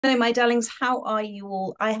Hello, my darlings. How are you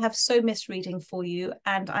all? I have so missed reading for you,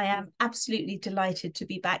 and I am absolutely delighted to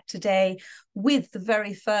be back today with the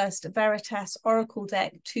very first Veritas Oracle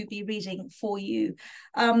deck to be reading for you.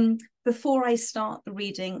 Before I start the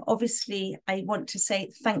reading, obviously, I want to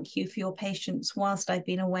say thank you for your patience whilst I've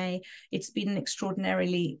been away. It's been an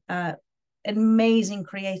extraordinarily amazing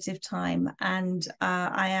creative time, and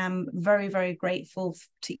I am very, very grateful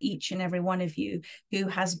to each and every one of you who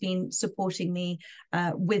has been supporting me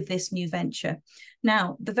with this new venture.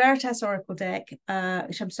 Now, the Veritas Oracle deck,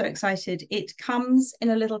 which I'm so excited, it comes in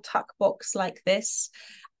a little tuck box like this.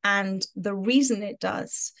 And the reason it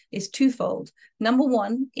does is twofold. Number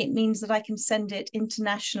one, it means that I can send it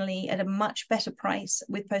internationally at a much better price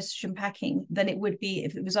with postage and packing than it would be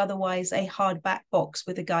if it was otherwise a hardback box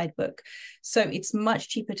with a guidebook. So it's much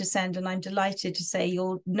cheaper to send, and I'm delighted to say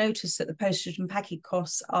you'll notice that the postage and packing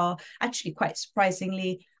costs are actually quite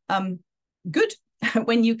surprisingly good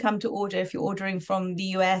when you come to order, if you're ordering from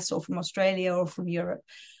the US or from Australia or from Europe.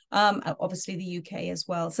 Obviously the UK as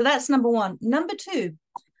well. So that's number one. Number two,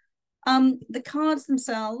 the cards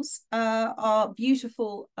themselves are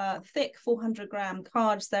beautiful, thick 400-gram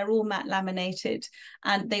cards. They're all matte laminated,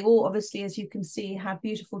 and they all obviously, as you can see, have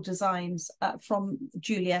beautiful designs from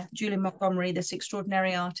Julia Montgomery, this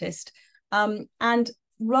extraordinary artist. And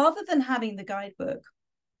rather than having the guidebook,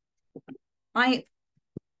 I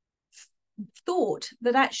thought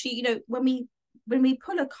that actually, you know, when we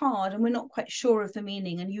pull a card and we're not quite sure of the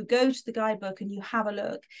meaning, and you go to the guidebook and you have a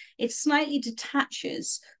look, it slightly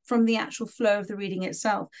detaches from the actual flow of the reading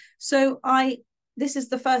itself. So this is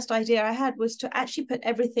the first idea I had, was to actually put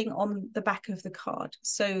everything on the back of the card.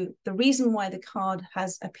 So the reason why the card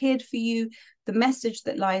has appeared for you, the message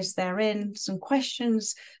that lies therein, some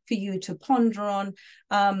questions for you to ponder on,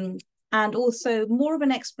 and also more of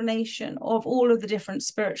an explanation of all of the different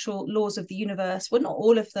spiritual laws of the universe. Well, not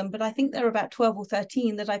all of them, but I think there are about 12 or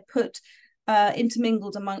 13 that I put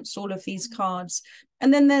intermingled amongst all of these cards.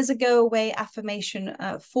 And then there's a go away affirmation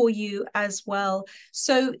for you as well.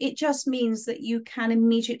 So it just means that you can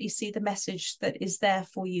immediately see the message that is there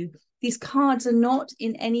for you. These cards are not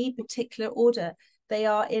in any particular order. They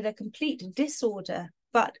are in a complete disorder.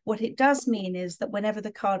 But what it does mean is that whenever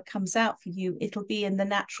the card comes out for you, it'll be in the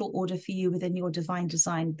natural order for you within your divine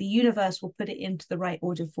design. The universe will put it into the right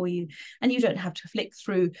order for you, and you don't have to flick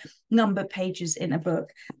through number pages in a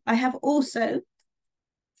book. I have also,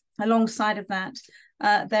 alongside of that,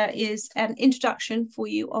 there is an introduction for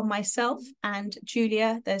you on myself and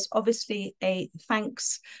Julia. There's obviously a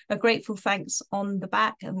grateful thanks on the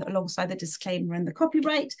back, and alongside the disclaimer and the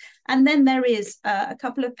copyright. And then there is a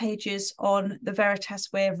couple of pages on the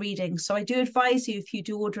Veritas way of reading. So I do advise you, if you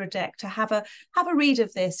do order a deck, to have a read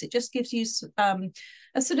of this. It just gives you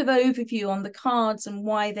a sort of overview on the cards and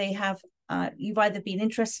why they have you've either been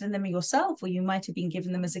interested in them yourself, or you might have been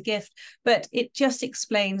given them as a gift, but it just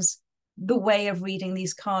explains the way of reading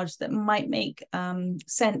these cards that might make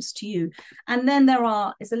sense to you. And then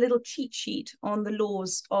is a little cheat sheet on the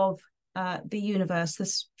laws of the universe, the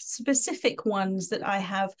specific ones that I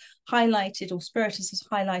have highlighted, or Spiritus has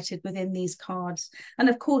highlighted within these cards. And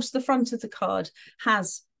of course, the front of the card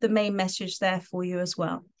has the main message there for you as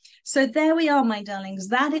well. So there we are, my darlings.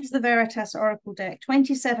 That is the Veritas Oracle deck,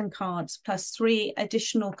 27 cards plus 3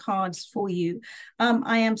 additional cards for you.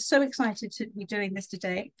 I am so excited to be doing this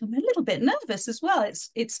today. I'm a little bit nervous as well.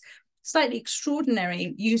 It's slightly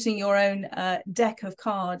extraordinary using your own deck of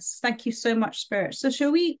cards. Thank you so much, Spirit. So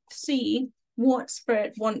shall we see what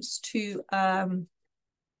Spirit wants to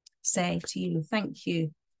say to you? Thank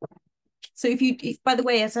you. So by the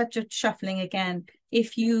way, as I'm just shuffling again,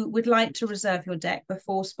 if you would like to reserve your deck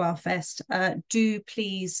before SPAFEST, do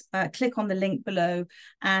please click on the link below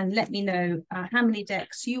and let me know how many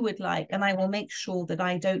decks you would like, and I will make sure that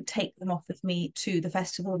I don't take them off with me to the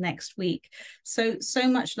festival next week. So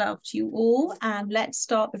much love to you all, and let's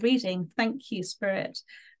start the reading. Thank you, Spirit.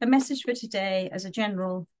 A message for today as a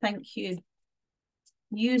general thank you.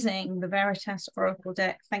 Using the Veritas Oracle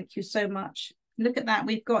deck, thank you so much. Look at that,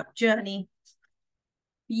 we've got Journey.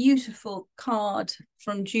 Beautiful card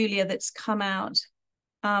from Julia that's come out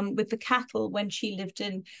with the cattle when she lived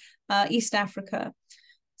in East Africa.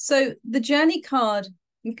 So the Journey card,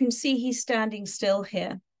 you can see he's standing still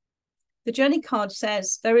here. The Journey card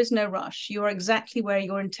says there is no rush. You are exactly where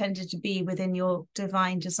you're intended to be within your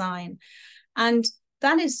divine design. And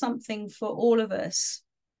that is something for all of us,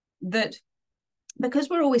 that because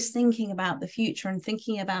we're always thinking about the future and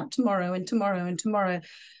thinking about tomorrow and tomorrow and tomorrow,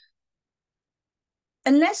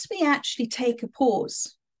 unless we actually take a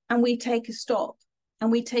pause and we take a stop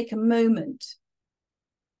and we take a moment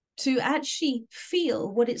to actually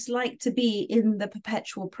feel what it's like to be in the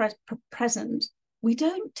perpetual present, we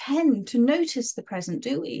don't tend to notice the present,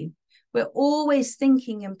 do we? We're always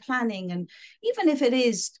thinking and planning. And even if it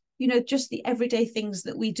is, you know, just the everyday things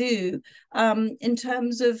that we do, in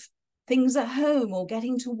terms of things at home or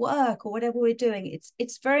getting to work or whatever we're doing,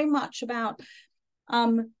 it's very much about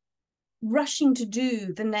rushing to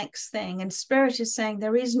do the next thing. And Spirit is saying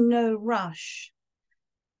there is no rush.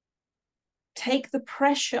 Take the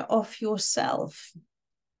pressure off yourself.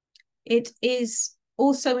 It is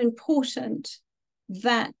also important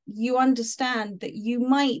that you understand that you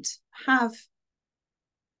might have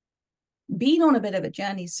been on a bit of a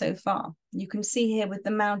journey so far. You can see here with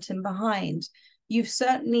the mountain behind, you've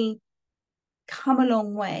certainly come a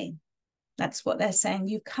long way. That's what they're saying.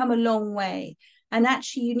 You've come a long way. And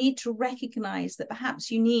actually, you need to recognize that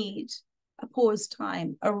perhaps you need a pause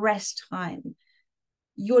time, a rest time.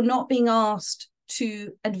 You're not being asked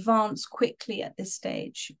to advance quickly at this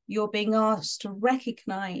stage. You're being asked to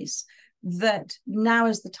recognize that now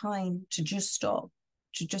is the time to just stop,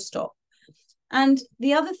 And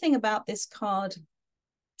the other thing about this card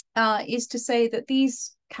is to say that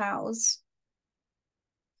these cows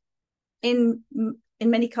in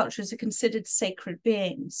many cultures are considered sacred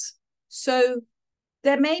beings. So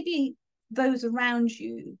there may be those around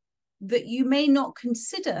you that you may not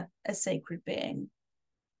consider a sacred being,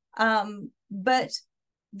 but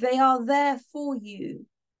they are there for you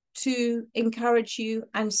to encourage you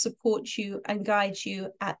and support you and guide you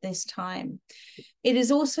at this time. It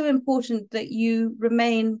is also important that you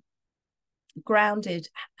remain grounded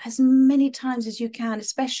as many times as you can,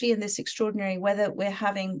 especially in this extraordinary weather we're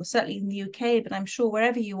having, certainly in the UK, but I'm sure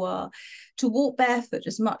wherever you are, to walk barefoot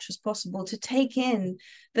as much as possible, to take in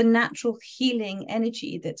the natural healing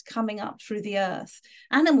energy that's coming up through the earth.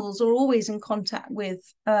 Animals are always in contact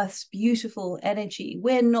with Earth's beautiful energy.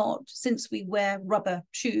 We're not, since we wear rubber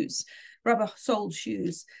soled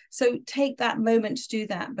shoes. So take that moment to do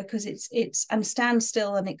that, because it's and stand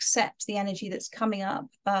still and accept the energy that's coming up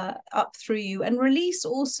through you, and release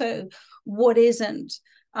also what isn't,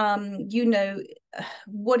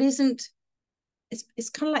 what isn't. It's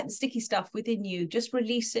kind of like the sticky stuff within you. Just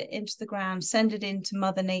release it into the ground, send it into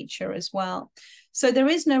Mother Nature as well. So there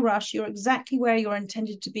is no rush. You're exactly where you're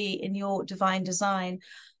intended to be in your divine design.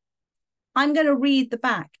 I'm going to read the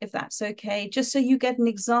back, if that's okay, just so you get an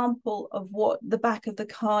example of what the back of the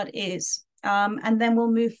card is. And then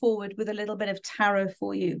we'll move forward with a little bit of tarot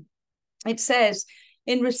for you. It says,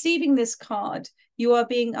 in receiving this card, you are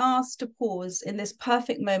being asked to pause in this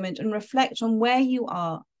perfect moment and reflect on where you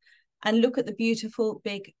are and look at the beautiful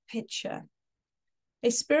big picture. A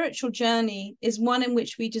spiritual journey is one in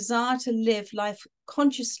which we desire to live life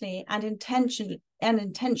consciously and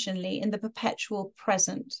intentionally in the perpetual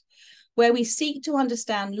present, where we seek to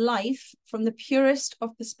understand life from the purest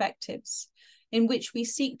of perspectives, in which we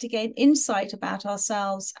seek to gain insight about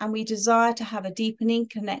ourselves, and we desire to have a deepening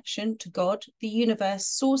connection to God, the universe,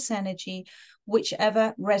 source energy,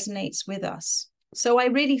 whichever resonates with us. So I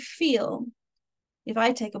really feel, if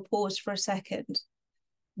I take a pause for a second,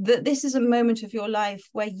 that this is a moment of your life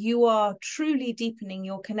where you are truly deepening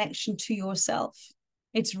your connection to yourself.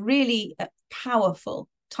 It's really a powerful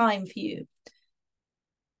time for you.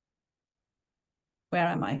 Where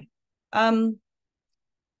am I?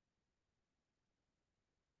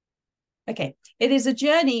 Okay. It is a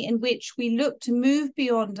journey in which we look to move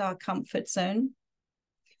beyond our comfort zone,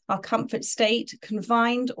 our comfort state,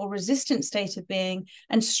 confined or resistant state of being,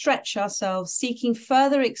 and stretch ourselves, seeking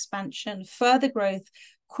further expansion, further growth,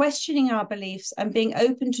 questioning our beliefs, and being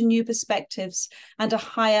open to new perspectives and a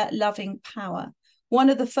higher loving power. One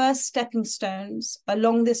of the first stepping stones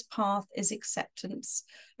along this path is acceptance,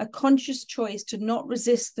 a conscious choice to not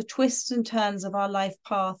resist the twists and turns of our life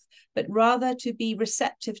path, but rather to be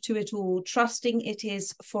receptive to it all, trusting it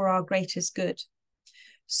is for our greatest good.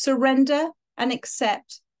 Surrender and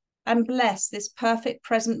accept and bless this perfect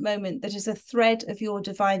present moment that is a thread of your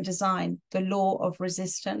divine design, the law of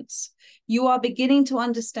resistance. You are beginning to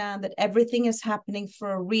understand that everything is happening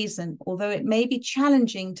for a reason, although it may be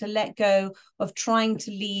challenging to let go of trying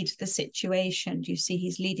to lead the situation. Do you see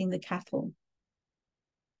he's leading the cattle?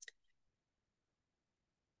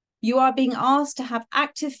 You are being asked to have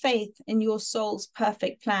active faith in your soul's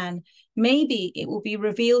perfect plan. Maybe it will be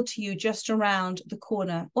revealed to you just around the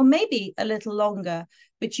corner, or maybe a little longer,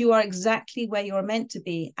 but you are exactly where you're meant to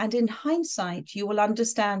be. And in hindsight, you will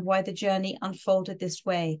understand why the journey unfolded this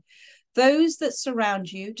way. Those that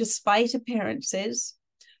surround you, despite appearances,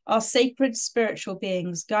 are sacred spiritual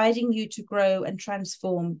beings guiding you to grow and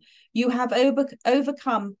transform. You have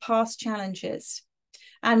overcome past challenges,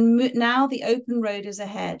 and now the open road is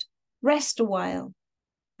ahead. Rest a while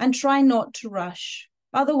and try not to rush.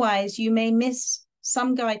 Otherwise, you may miss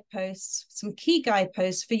some guideposts, some key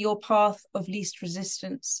guideposts for your path of least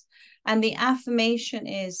resistance. And the affirmation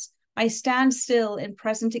is, I stand still in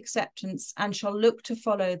present acceptance and shall look to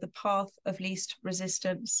follow the path of least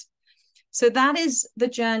resistance. So that is the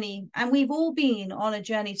journey. And we've all been on a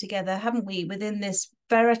journey together, haven't we, within this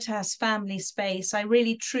Veritas family space? I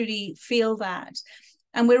really, truly feel that.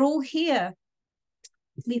 And we're all here.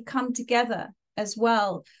 We've come together as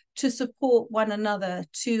well to support one another,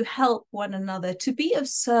 to help one another, to be of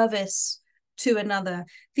service to another.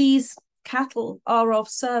 These cattle are of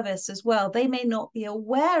service as well. They may not be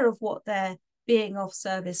aware of what their being of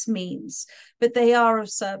service means, but they are of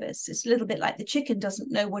service. It's a little bit like the chicken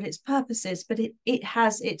doesn't know what its purpose is, but it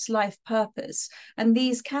has its life purpose. And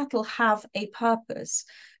these cattle have a purpose.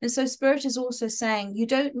 And so Spirit is also saying, you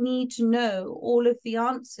don't need to know all of the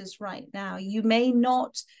answers right now. You may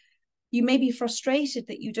be frustrated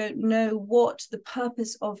that you don't know what the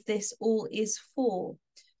purpose of this all is for,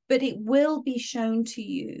 but it will be shown to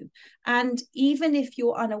you. And even if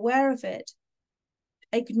you're unaware of it,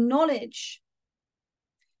 acknowledge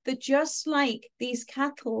that just like these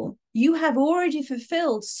cattle, you have already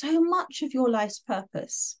fulfilled so much of your life's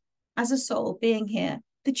purpose as a soul being here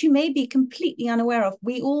that you may be completely unaware of.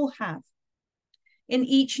 We all have. In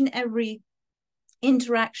each and every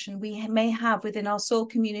interaction we may have within our soul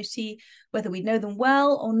community, whether we know them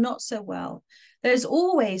well or not so well, there's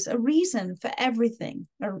always a reason for everything.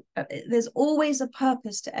 There's always a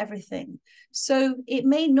purpose to everything. So it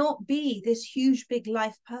may not be this huge, big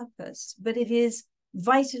life purpose, but it is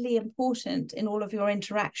vitally important in all of your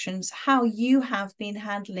interactions, how you have been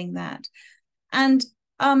handling that. And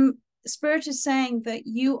Spirit is saying that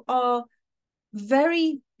you are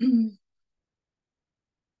very, I'm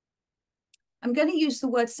going to use the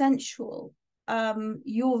word sensual.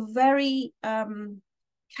 You're very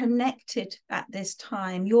connected at this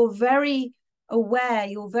time. You're very aware.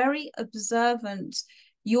 You're very observant.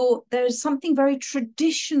 There's something very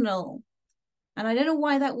traditional. And I don't know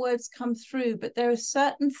why that word's come through, but there are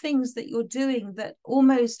certain things that you're doing that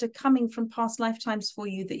almost are coming from past lifetimes for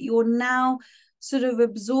you, that you're now sort of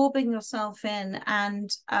absorbing yourself in and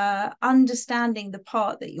understanding the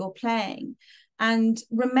part that you're playing and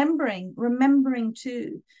remembering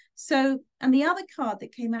too. So, and the other card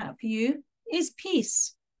that came out for you is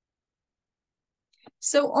peace.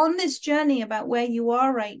 So on this journey about where you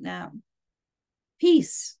are right now,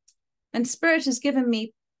 peace, and Spirit has given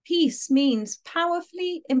me peace means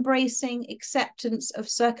powerfully embracing acceptance of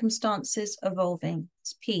circumstances evolving.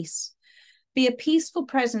 It's peace. Be a peaceful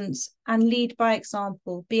presence and lead by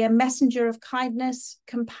example. Be a messenger of kindness,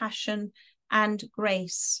 compassion, and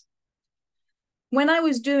grace. When I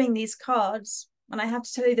was doing these cards, and I have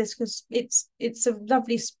to tell you this because it's a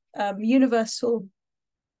lovely universal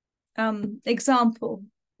example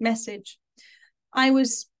message. I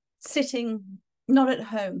was sitting not at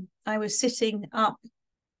home. I was sitting up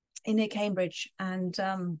in Cambridge, and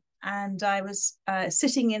I was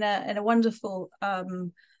sitting in a wonderful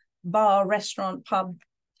bar, restaurant, pub,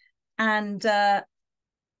 and I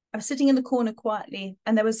was sitting in the corner quietly,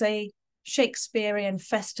 and there was a Shakespearean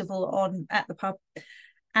festival on at the pub,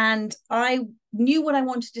 and I knew what I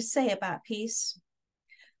wanted to say about peace,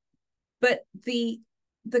 but the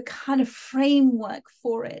kind of framework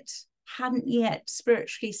for it hadn't yet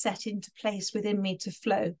spiritually set into place within me to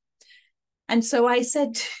flow. And so I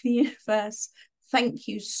said to the universe, thank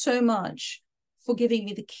you so much for giving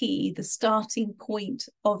me the key, the starting point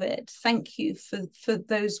of it. Thank you for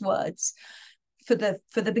those words, for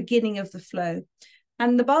the beginning of the flow.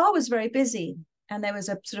 And the bar was very busy, and there was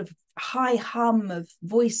a sort of high hum of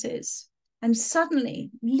voices. And suddenly,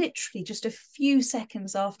 literally just a few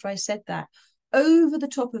seconds after I said that, over the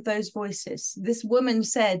top of those voices, this woman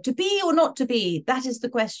said, to be or not to be, that is the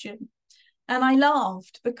question. And I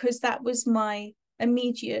laughed because that was my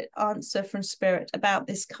immediate answer from Spirit about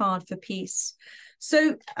this card for peace.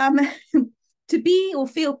 So to be or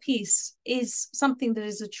feel peace is something that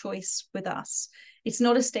is a choice with us. It's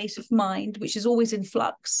not a state of mind, which is always in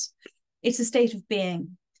flux. It's a state of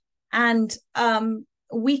being. And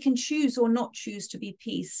we can choose or not choose to be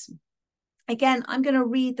peace. Again, I'm going to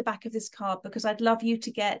read the back of this card because I'd love you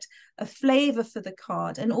to get a flavor for the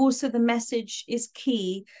card. And also the message is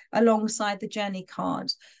key alongside the journey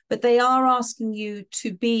card. But they are asking you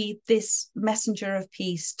to be this messenger of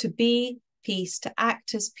peace, to be peace, to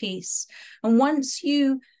act as peace. And once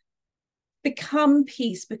you become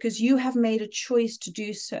peace because you have made a choice to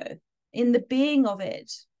do so in the being of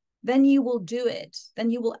it, then you will do it, then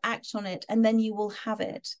you will act on it, and then you will have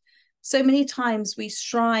it. So many times we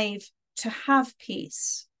strive to have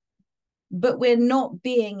peace, but we're not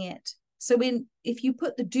being it. So if you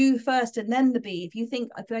put the do first and then the be, if you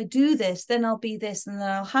think, if I do this, then I'll be this and then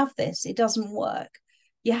I'll have this, it doesn't work.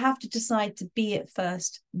 You have to decide to be it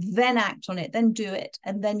first, then act on it, then do it,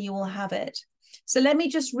 and then you will have it. So let me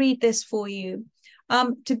just read this for you.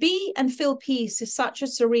 To be and feel peace is such a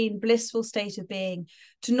serene, blissful state of being,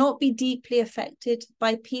 to not be deeply affected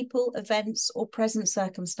by people, events, or present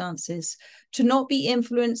circumstances, to not be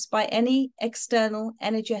influenced by any external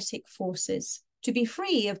energetic forces, to be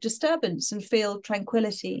free of disturbance and feel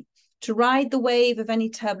tranquility, to ride the wave of any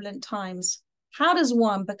turbulent times. How does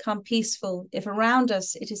one become peaceful if around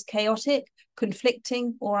us it is chaotic,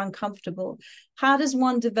 conflicting, or uncomfortable? How does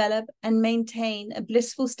one develop and maintain a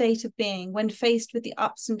blissful state of being when faced with the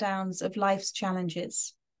ups and downs of life's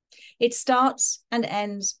challenges? It starts and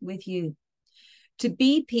ends with you. To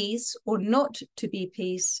be peace or not to be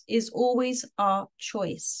peace is always our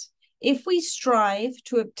choice. If we strive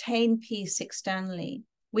to obtain peace externally,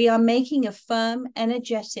 we are making a firm,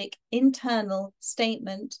 energetic, internal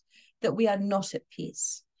statement that we are not at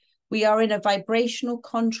peace. We are in a vibrational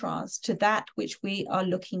contrast to that which we are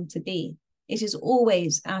looking to be. It is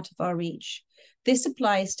always out of our reach. This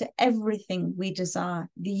applies to everything we desire.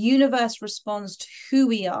 The universe responds to who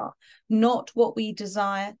we are, not what we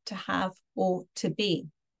desire to have or to be.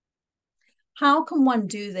 How can one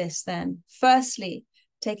do this then? Firstly,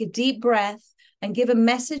 take a deep breath and give a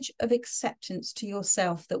message of acceptance to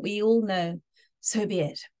yourself that we all know, so be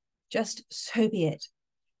it, just so be it.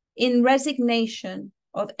 In resignation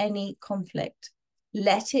of any conflict,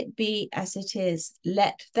 let it be as it is.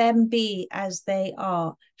 Let them be as they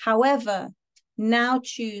are. However, now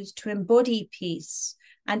choose to embody peace,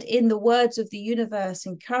 and in the words of the universe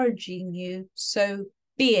encouraging you, so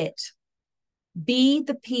be it. Be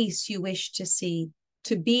the peace you wish to see.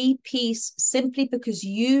 To be peace simply because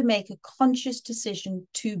you make a conscious decision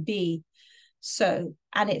to be so,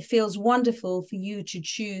 and it feels wonderful for you to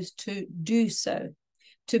choose to do so.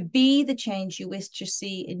 To be the change you wish to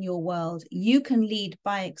see in your world, you can lead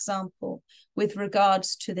by example with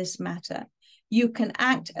regards to this matter. You can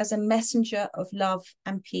act as a messenger of love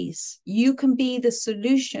and peace. You can be the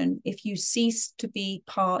solution if you cease to be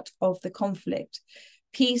part of the conflict.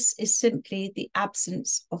 Peace is simply the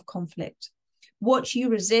absence of conflict. What you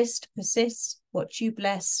resist persists, what you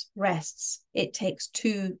bless rests. It takes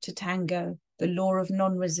two to tango, the law of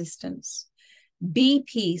non-resistance. Be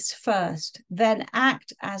peace first, then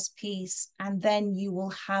act as peace, and then you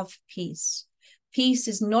will have peace. Peace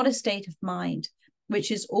is not a state of mind, which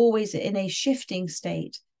is always in a shifting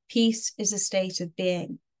state. Peace is a state of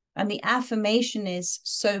being. And the affirmation is,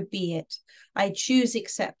 so be it. I choose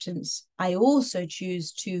acceptance. I also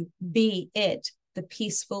choose to be it, the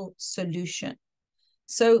peaceful solution.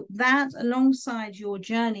 So that, alongside your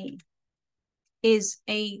journey, is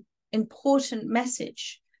an important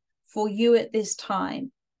message for you at this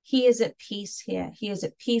time. He is at peace here. He is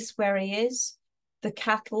at peace where he is. The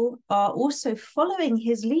cattle are also following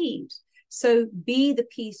his lead. So be the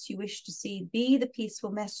peace you wish to see. Be the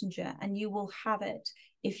peaceful messenger, and you will have it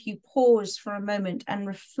if you pause for a moment and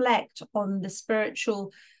reflect on the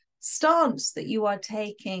spiritual stance that you are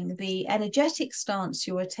taking, the energetic stance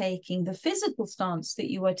you are taking, the physical stance that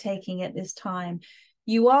you are taking at this time.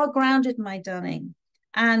 You are grounded, my darling.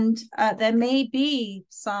 And there may be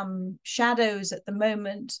some shadows at the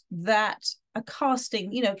moment that are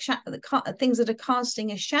casting, things that are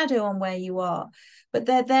casting a shadow on where you are, but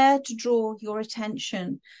they're there to draw your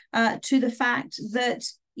attention to the fact that,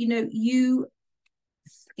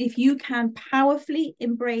 if you can powerfully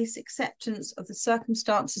embrace acceptance of the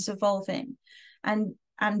circumstances evolving and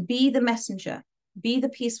be the messenger, be the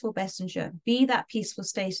peaceful messenger, be that peaceful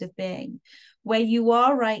state of being, where you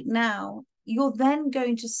are right now, you're then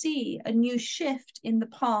going to see a new shift in the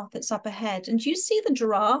path that's up ahead. And you see the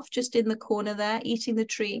giraffe just in the corner there eating the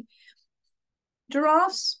tree.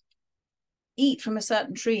 Giraffes eat from a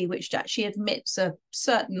certain tree, which actually emits a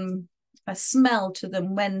certain smell to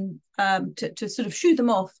them when to sort of shoo them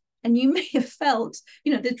off. And you may have felt,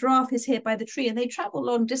 the giraffe is here by the tree, and they travel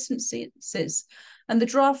long distances. And the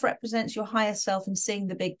giraffe represents your higher self and seeing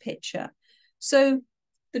the big picture. So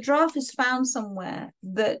the giraffe is found somewhere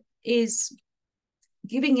that is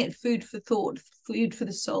giving it food for thought, food for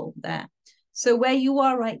the soul there. So where you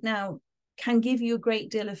are right now can give you a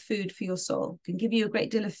great deal of food for your soul, can give you a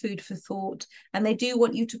great deal of food for thought. And they do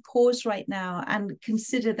want you to pause right now and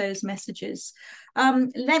consider those messages.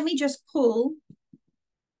 Let me just pull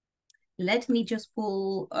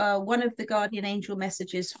one of the guardian angel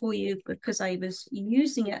messages for you, because I was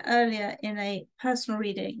using it earlier in a personal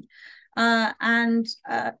reading, and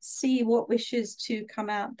see what wishes to come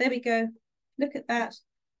out. There we go. Look at that.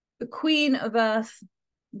 the Queen of Earth,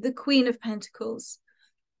 the Queen of Pentacles.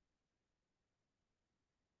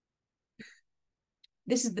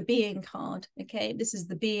 This is the being card, okay? This is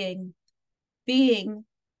the being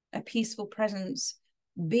a peaceful presence,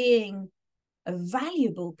 being a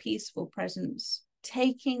valuable, peaceful presence,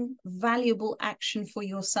 taking valuable action for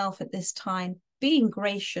yourself at this time, being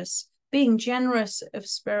gracious, being generous of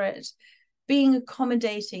spirit, being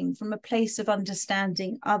accommodating from a place of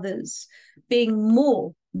understanding others, being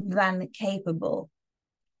more than capable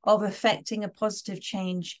of affecting a positive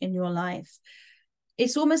change in your life.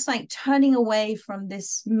 It's almost like turning away from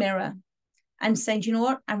this mirror and saying, you know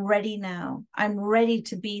what, I'm ready now. I'm ready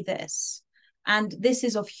to be this. And this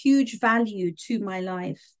is of huge value to my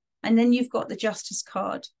life. And then you've got the Justice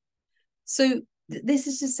card. So this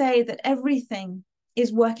is to say that everything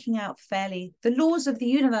is working out fairly. The laws of the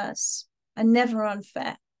universe are never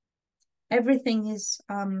unfair. Everything is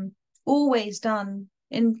always done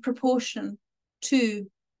in proportion to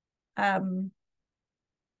the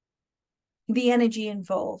energy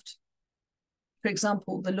involved. For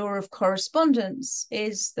example, the law of correspondence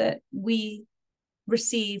is that we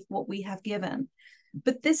receive what we have given.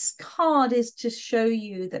 But this card is to show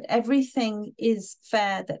you that everything is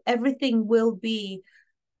fair, that everything will be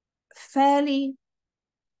fairly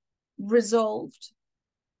resolved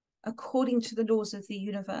according to the laws of the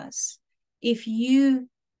universe. If you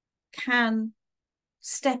can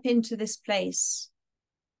step into this place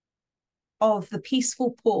of the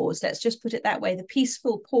peaceful pause, let's just put it that way, the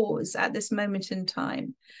peaceful pause at this moment in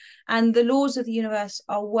time, and the laws of the universe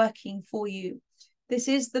are working for you. This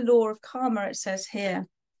is the law of karma, it says here.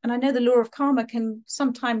 And I know the law of karma can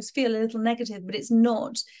sometimes feel a little negative, but it's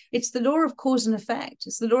not. It's the law of cause and effect.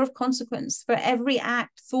 It's the law of consequence. For every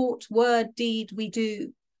act, thought, word, deed we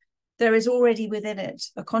do, there is already within it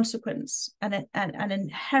a consequence and an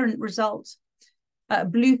inherent result, a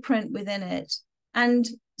blueprint within it. And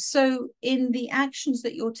so in the actions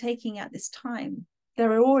that you're taking at this time,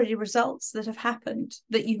 there are already results that have happened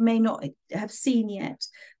that you may not have seen yet.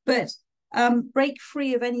 But break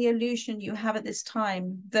free of any illusion you have at this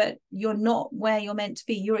time that you're not where you're meant to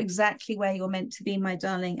be. You're exactly where you're meant to be, my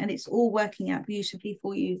darling, and it's all working out beautifully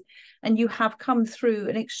for you. And you have come through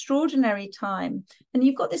an extraordinary time, and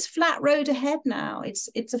you've got this flat road ahead now.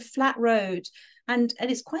 It's a flat road, and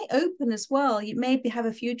it's quite open as well. You maybe have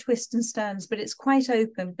a few twists and turns, but it's quite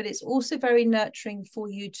open, but it's also very nurturing for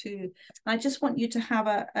you too. I just want you to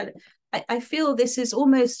have I feel this is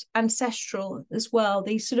almost ancestral as well.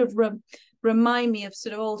 These sort of remind me of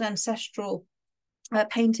sort of old ancestral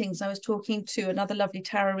paintings. I was talking to another lovely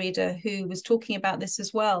tarot reader who was talking about this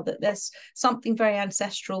as well, that there's something very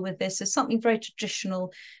ancestral with this. There's something very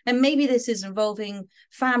traditional. And maybe this is involving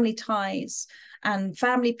family ties and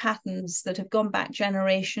family patterns that have gone back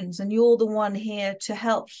generations. And you're the one here to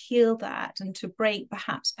help heal that and to break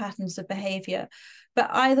perhaps patterns of behavior. But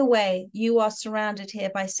either way, you are surrounded here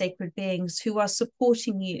by sacred beings who are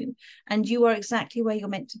supporting you, and you are exactly where you're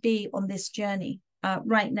meant to be on this journey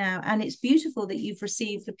right now. And it's beautiful that you've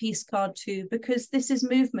received the peace card too, because this is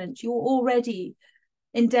movement. You're already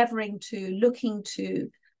endeavoring to, looking to,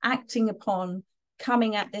 acting upon,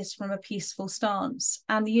 coming at this from a peaceful stance,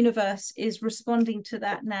 and the universe is responding to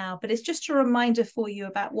that now. But it's just a reminder for you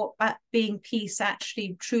about what being peace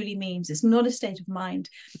actually truly means. It's not a state of mind,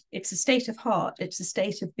 it's a state of heart, it's a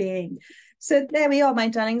state of being. So there we are, my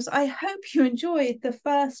darlings. I hope you enjoyed the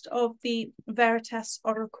first of the Veritas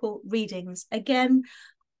Oracle readings. Again,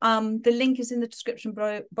 the link is in the description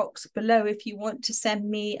box below if you want to send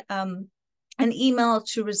me an email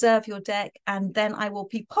to reserve your deck, and then I will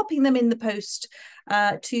be popping them in the post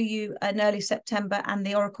to you in early September, and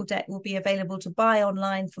the Oracle deck will be available to buy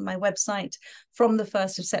online from my website from the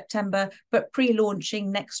 1st of September, but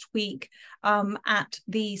pre-launching next week at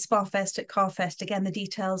the SPAFEST at CARFEST. Again, the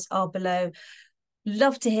details are below.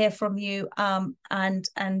 Love to hear from you and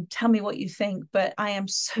tell me what you think, but I am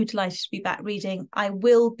so delighted to be back reading. I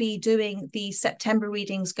will be doing the September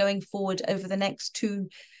readings going forward over the next two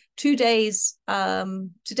days,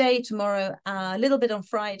 today, tomorrow, a little bit on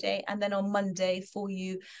Friday, and then on Monday for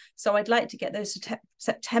you. So I'd like to get those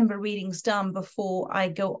September readings done before I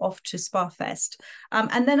go off to SPAFEST.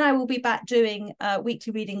 And then I will be back doing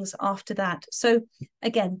weekly readings after that. So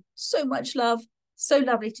again, so much love, so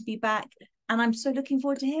lovely to be back. And I'm so looking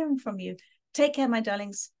forward to hearing from you. Take care, my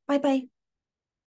darlings. Bye-bye.